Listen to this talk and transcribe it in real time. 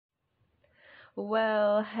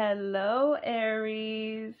Well, hello,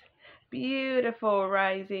 Aries. Beautiful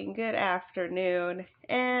rising, good afternoon,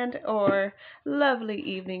 and or lovely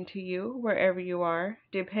evening to you wherever you are,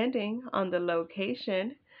 depending on the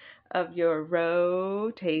location of your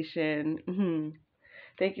rotation.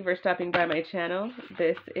 Thank you for stopping by my channel.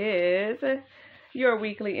 This is your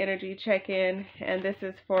weekly energy check-in, and this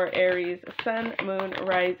is for Aries, Sun, Moon,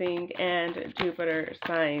 Rising, and Jupiter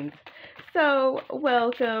signs. So,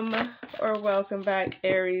 welcome back,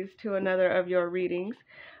 Aries, to another of your readings.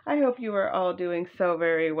 I hope you are all doing so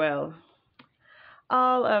very well.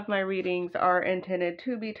 All of my readings are intended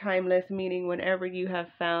to be timeless, meaning whenever you have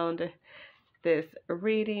found this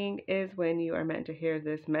reading is when you are meant to hear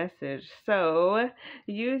this message. So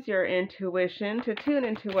use your intuition to tune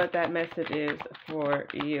into what that message is for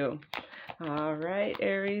you. All right,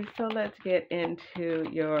 Aries, so let's get into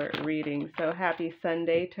your reading. So happy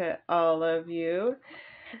Sunday to all of you.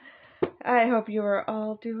 I hope you are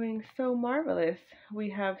all doing so marvelous. We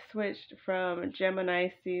have switched from Gemini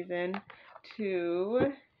season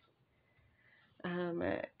to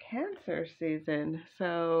Cancer season.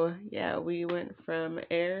 So yeah, we went from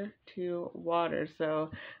air to water. So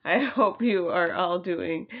I hope you are all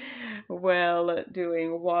doing well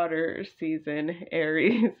doing water season,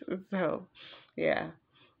 Aries. So yeah.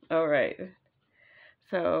 All right.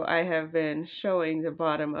 So I have been showing the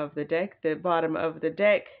bottom of the deck. The bottom of the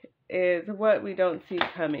deck is what we don't see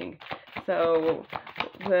coming. So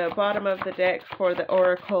the bottom of the deck for the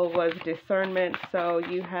oracle was discernment, so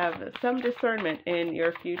you have some discernment in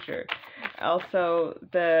your future. Also,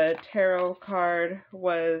 the tarot card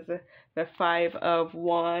was the Five of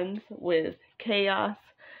Wands with chaos.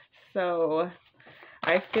 So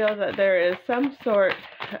I feel that there is some sort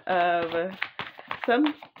of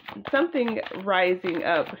something rising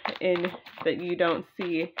up in that you don't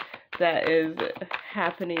see that is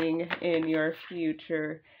happening in your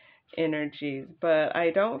future energies, but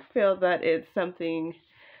I don't feel that it's something,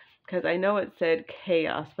 because I know it said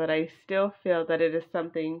chaos, but I still feel that it is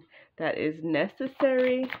something that is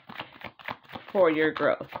necessary for your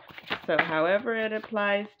growth. So however it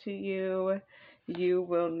applies to you, you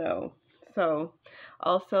will know. So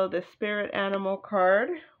also the spirit animal card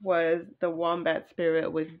was the wombat spirit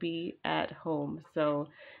with be at home. So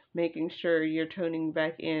making sure you're tuning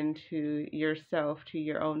back into yourself, to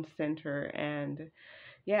your own center, and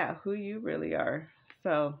yeah, who you really are.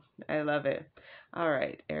 So I love it. All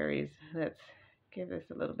right, Aries, let's give this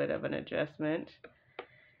a little bit of an adjustment.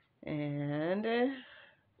 And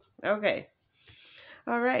okay.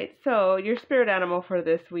 All right, so your spirit animal for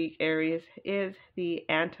this week, Aries, is the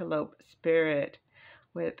antelope spirit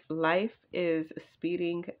with life is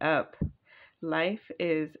speeding up. Life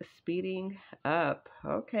is speeding up.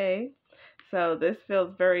 Okay. So this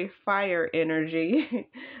feels very fire energy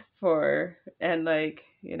for, and like,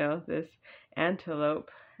 this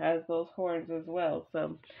antelope has those horns as well.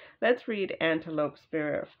 So let's read antelope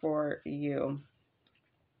spirit for you,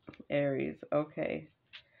 Aries. Okay.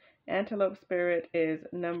 Antelope spirit is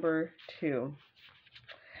number 2.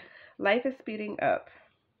 Life is speeding up.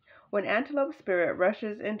 When antelope spirit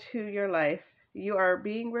rushes into your life, you are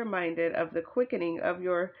being reminded of the quickening of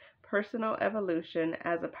your personal evolution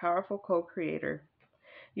as a powerful co-creator.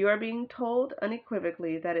 You are being told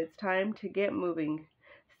unequivocally that it's time to get moving,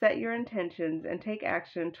 set your intentions, and take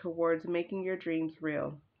action towards making your dreams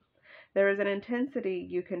real. There is an intensity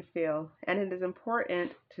you can feel, and it is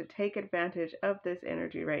important to take advantage of this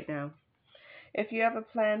energy right now. If you have a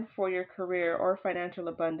plan for your career or financial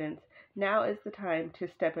abundance, now is the time to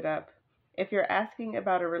step it up. If you're asking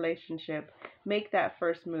about a relationship, make that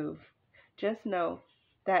first move. Just know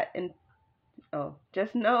that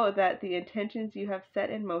the intentions you have set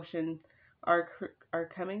in motion are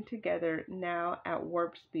coming together now at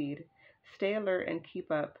warp speed. Stay alert and keep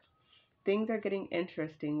up. Things are getting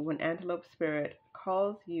interesting when Antelope Spirit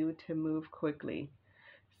calls you to move quickly.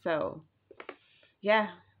 So, yeah,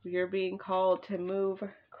 you're being called to move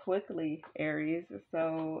quickly, Aries.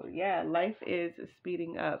 So, yeah, life is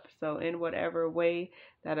speeding up. So, in whatever way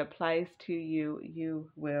that applies to you, you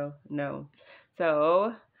will know.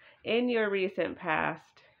 So, in your recent past,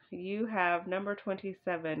 you have number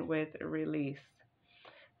 27 with release.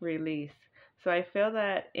 Release. So, I feel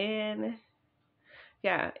that in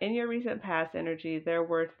your recent past energy, there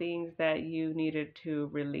were things that you needed to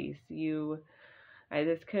release.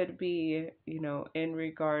 This could be, in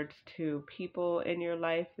regards to people in your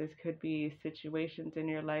life. This could be situations in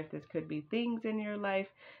your life. This could be things in your life.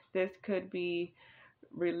 This could be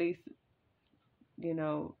release,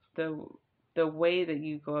 the way that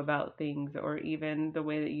you go about things, or even the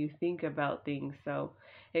way that you think about things. So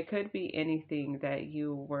it could be anything that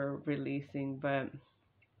you were releasing, but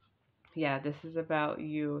yeah, this is about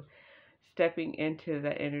you stepping into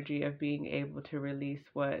the energy of being able to release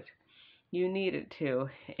what you needed to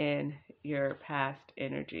in your past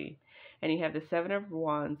energy. And you have the Seven of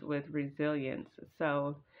Wands with resilience.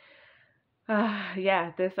 So,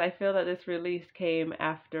 yeah, this I feel that this release came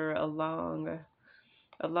after a long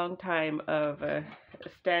time of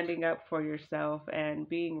standing up for yourself and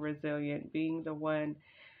being resilient, being the one,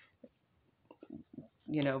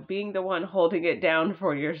 being the one holding it down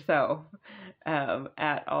for yourself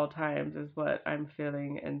at all times is what I'm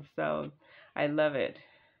feeling. And so I love it.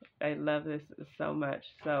 I love this so much.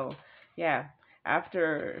 So, yeah,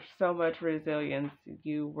 after so much resilience,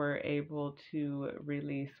 you were able to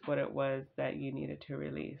release what it was that you needed to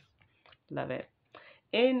release. Love it.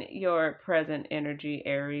 In your present energy,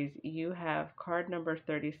 Aries, you have card number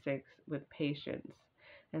 36 with patience.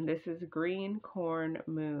 And this is green corn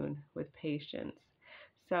moon with patience.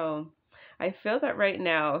 So I feel that right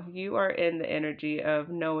now you are in the energy of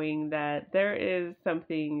knowing that there is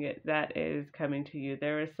something that is coming to you.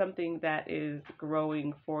 There is something that is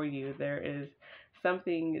growing for you. There is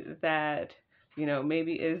something that,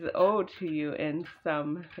 maybe is owed to you in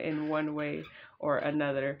one way or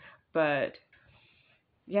another. But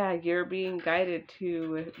yeah, you're being guided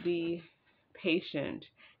to be patient.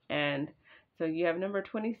 And so you have number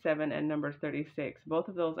 27 and number 36. Both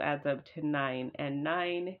of those adds up to 9. And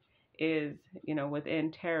 9 is,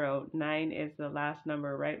 within tarot, 9 is the last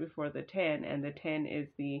number right before the 10. And the 10 is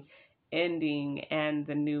the ending and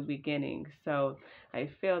the new beginning. So I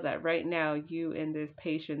feel that right now you in this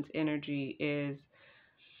patience energy is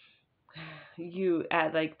you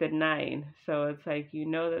at like the 9. So it's like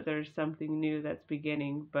that there's something new that's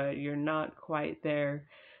beginning, but you're not quite there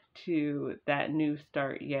to that new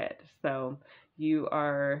start yet. So you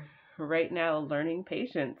are right now learning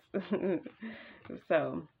patience.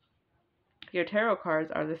 So your tarot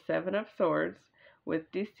cards are the Seven of Swords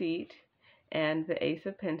with deceit and the Ace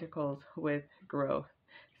of Pentacles with growth.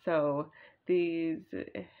 So the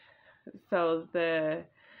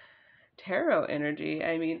tarot energy,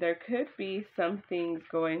 I mean, there could be some things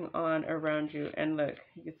going on around you. And look,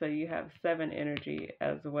 so you have 7 energy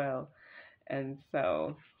as well. And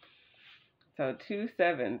so 2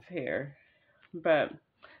 sevens here. But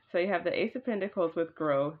so you have the Ace of Pentacles with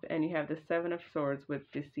growth, and you have the Seven of Swords with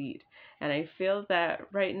deceit. And I feel that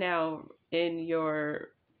right now in your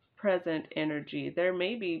present energy, there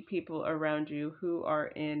may be people around you who are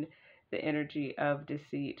in the energy of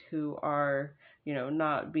deceit, who are,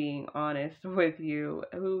 not being honest with you,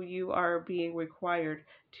 who you are being required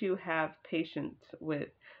to have patience with.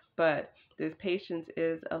 But this patience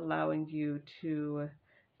is allowing you to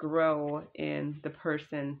grow in the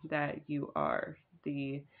person that you are,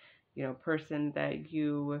 the person that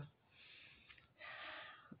you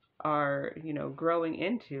are, growing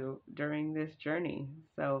into during this journey.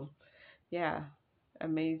 So, yeah,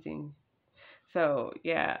 amazing. So,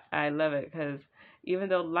 yeah, I love it because even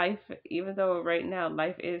though right now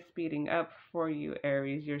life is speeding up for you,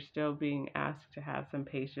 Aries, you're still being asked to have some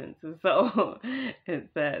patience. So, it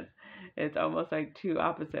says it's almost like two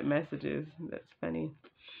opposite messages. That's funny.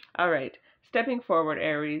 All right. Stepping forward,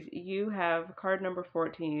 Aries, you have card number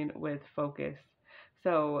 14 with focus.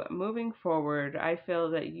 So moving forward, I feel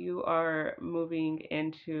that you are moving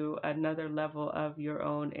into another level of your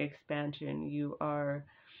own expansion. You are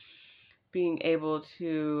being able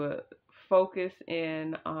to focus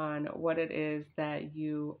in on what it is that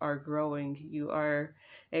you are growing. You are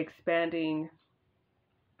expanding,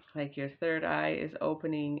 like your third eye is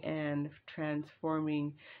opening and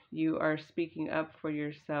transforming. You are speaking up for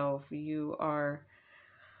yourself. You are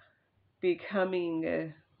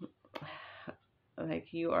becoming like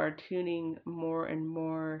you are tuning more and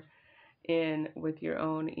more in with your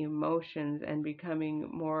own emotions and becoming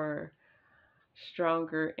more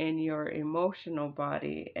stronger in your emotional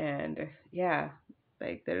body. And yeah,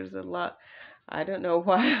 like there's a lot. I don't know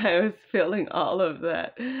why I was feeling all of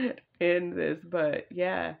that in this, but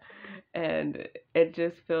yeah. And it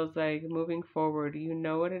just feels like moving forward, you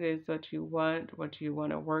know what it is what you want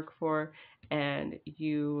to work for, and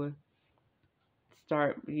you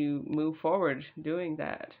move forward doing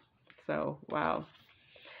that. So, wow.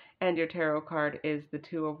 And your tarot card is the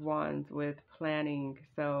Two of Wands with planning.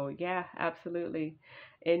 So, yeah, absolutely.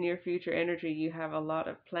 In your future energy, you have a lot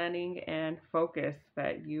of planning and focus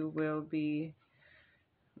that you will be,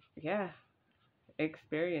 yeah,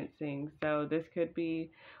 experiencing. So, this could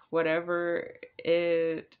be whatever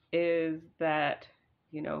it is that,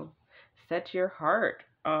 sets your heart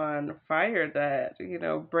on fire, that,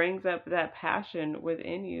 brings up that passion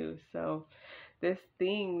within you. So, this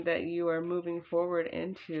thing that you are moving forward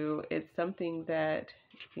into, it's something that,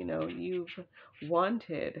 you know, you've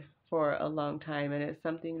wanted for a long time, and it's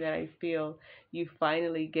something that I feel you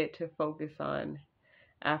finally get to focus on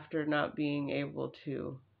after not being able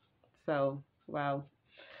to. So, wow.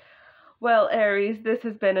 Well, Aries, this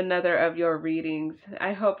has been another of your readings.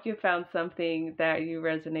 I hope you found something that you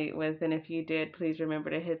resonate with, and if you did, please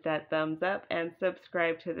remember to hit that thumbs up and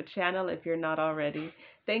subscribe to the channel if you're not already.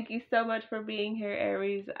 Thank you so much for being here,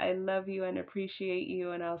 Aries. I love you and appreciate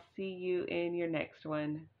you, and I'll see you in your next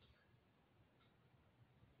one.